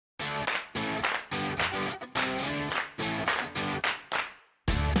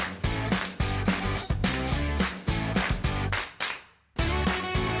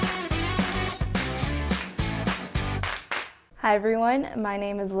Hi everyone, my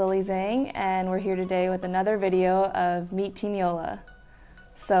name is Zhang and we're here today with another video of Meet Team JOOLA.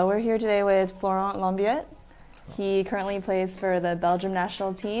 So we're here today with Florent Lambiet. He currently plays for the Belgian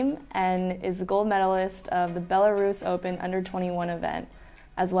national team and is the gold medalist of the Belarus Open Under-21 event,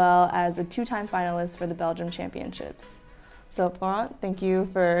 as well as a two-time finalist for the Belgium Championships. So Florent, thank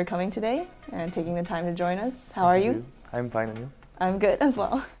you for coming today and taking the time to join us. How are you? I'm fine, and you? I'm good as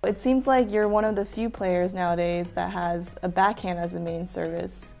well. It seems like you're one of the few players nowadays that has a backhand as a main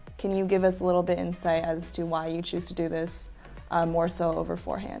service. Can you give us a little bit insight as to why you choose to do this more so over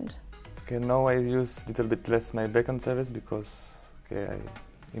forehand? Okay, now I use a little bit less my backhand service because I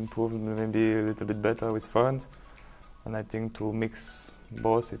improved maybe a little bit better with forehand, and I think to mix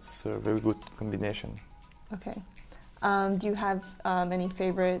both it's a very good combination. Okay. Do you have any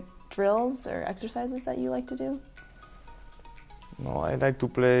favorite drills or exercises that you like to do? No, I like to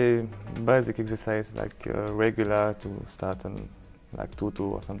play basic exercise like regular to start on like 2-2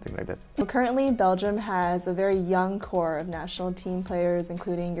 or something like that. Well, currently, Belgium has a very young core of national team players,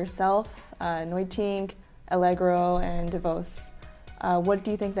 including yourself, Noitink, Allegro, and De Vos. What do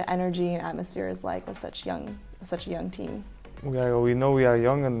you think the energy and atmosphere is like with such a young team? We know we are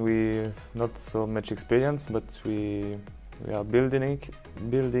young and we have not so much experience, but we are building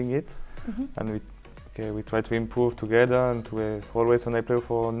it, and we try to improve together, and always when I play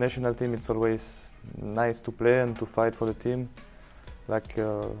for national team, it's always nice to play and to fight for the team. Like,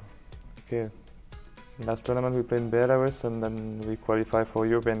 last tournament we played in Belarus and then we qualify for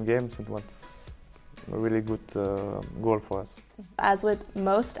European Games. It was a really good goal for us. As with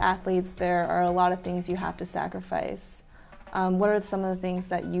most athletes, there are a lot of things you have to sacrifice. What are some of the things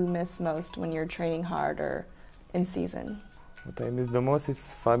that you miss most when you're training hard or in season? What I miss the most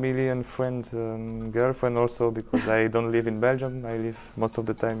is family and friends and girlfriend also, because I don't live in Belgium. I live most of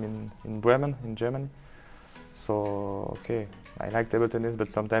the time in Bremen, in Germany. So, I like table tennis,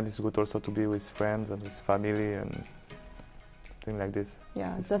 but sometimes it's good also to be with friends and with family and something like this.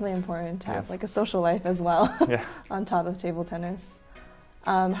 Yeah, it's definitely important to have like a social life as well on top of table tennis.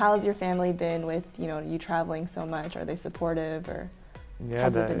 How has your family been with you traveling so much? Are they supportive or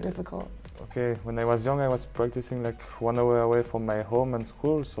has it been difficult? When I was young, I was practicing like 1 hour away from my home and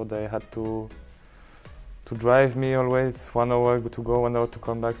school, so they had to drive me always 1 hour to go, 1 hour to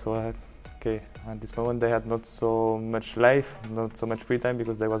come back. So at this moment they had not so much life, not so much free time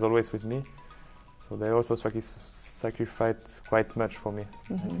because they was always with me. So they also sacrificed quite much for me,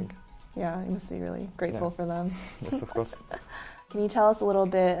 I think. Yeah, you must be really grateful for them. Yes, of course. Can you tell us a little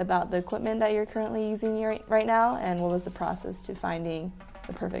bit about the equipment that you're currently using right now, and what was the process to finding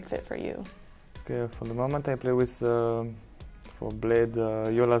the perfect fit for you? For the moment I play with, for blade,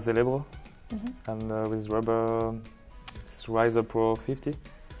 JOOLA Celebro, and with rubber, it's Riser Pro 50.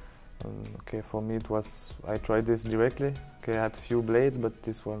 For me I tried this directly. I had few blades, but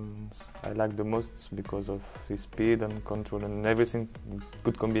this one I like the most because of the speed and control and everything.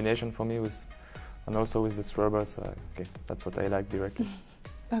 Good combination for me and also with this rubber, so that's what I like directly.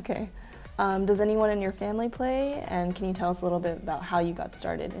 Does anyone in your family play, and can you tell us a little bit about how you got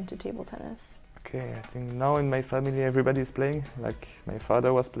started into table tennis? I think now in my family everybody is playing. Like my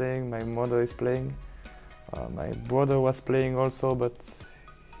father was playing, my mother is playing, my brother was playing also, but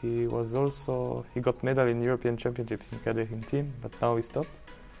he got medal in European Championship in team, but now he stopped.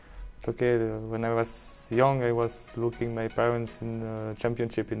 But when I was young, I was looking my parents in the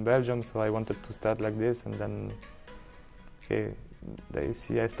championship in Belgium, so I wanted to start like this, and then they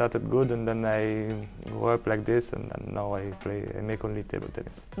see I started good, and then I grew up like this, and then now I make only table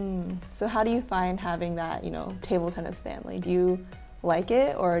tennis. So how do you find having that, table tennis family? Do you like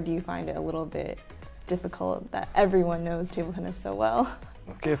it, or do you find it a little bit difficult that everyone knows table tennis so well?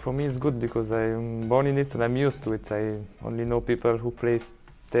 For me it's good because I'm born in it and I'm used to it. I only know people who play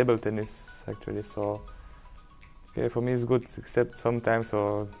table tennis actually, so for me it's good, except sometimes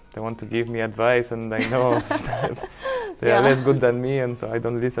they want to give me advice and I know they are less good than me, and so I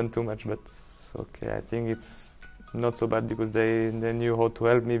don't listen too much, but I think it's not so bad because they knew how to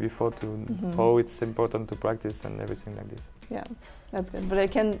help me before, how it's important to practice and everything like this. Yeah, that's good. But I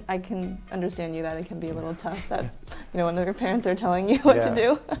can understand you that it can be a little tough that when your parents are telling you what to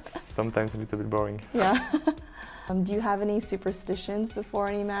do. It's sometimes a little bit boring. Yeah. Do you have any superstitions before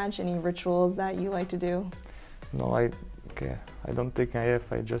any match? Any rituals that you like to do? No, I don't think I have.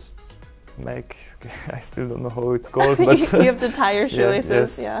 I just I still don't know how it's called, but you have to tie your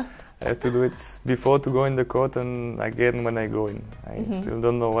shoelaces. Yes. I have to do it before to go in the court and again when I go in. I still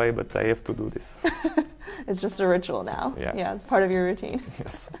don't know why, but I have to do this. It's just a ritual now. Yeah, it's part of your routine.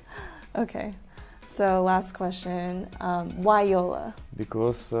 Yes. So last question, why JOOLA?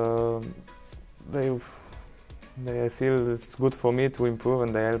 Because I feel it's good for me to improve,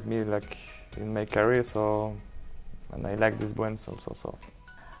 and they help me like in my career. So, and I like these brands also. So.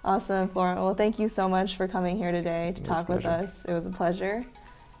 Awesome, Florent. Well, thank you so much for coming here today to talk with us. It was a pleasure.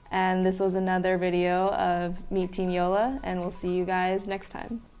 And this was another video of Meet Team JOOLA, and we'll see you guys next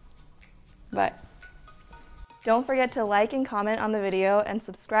time. Bye. Don't forget to like and comment on the video and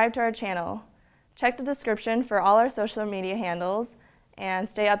subscribe to our channel. Check the description for all our social media handles and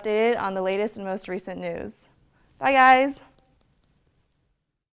stay updated on the latest and most recent news. Bye guys!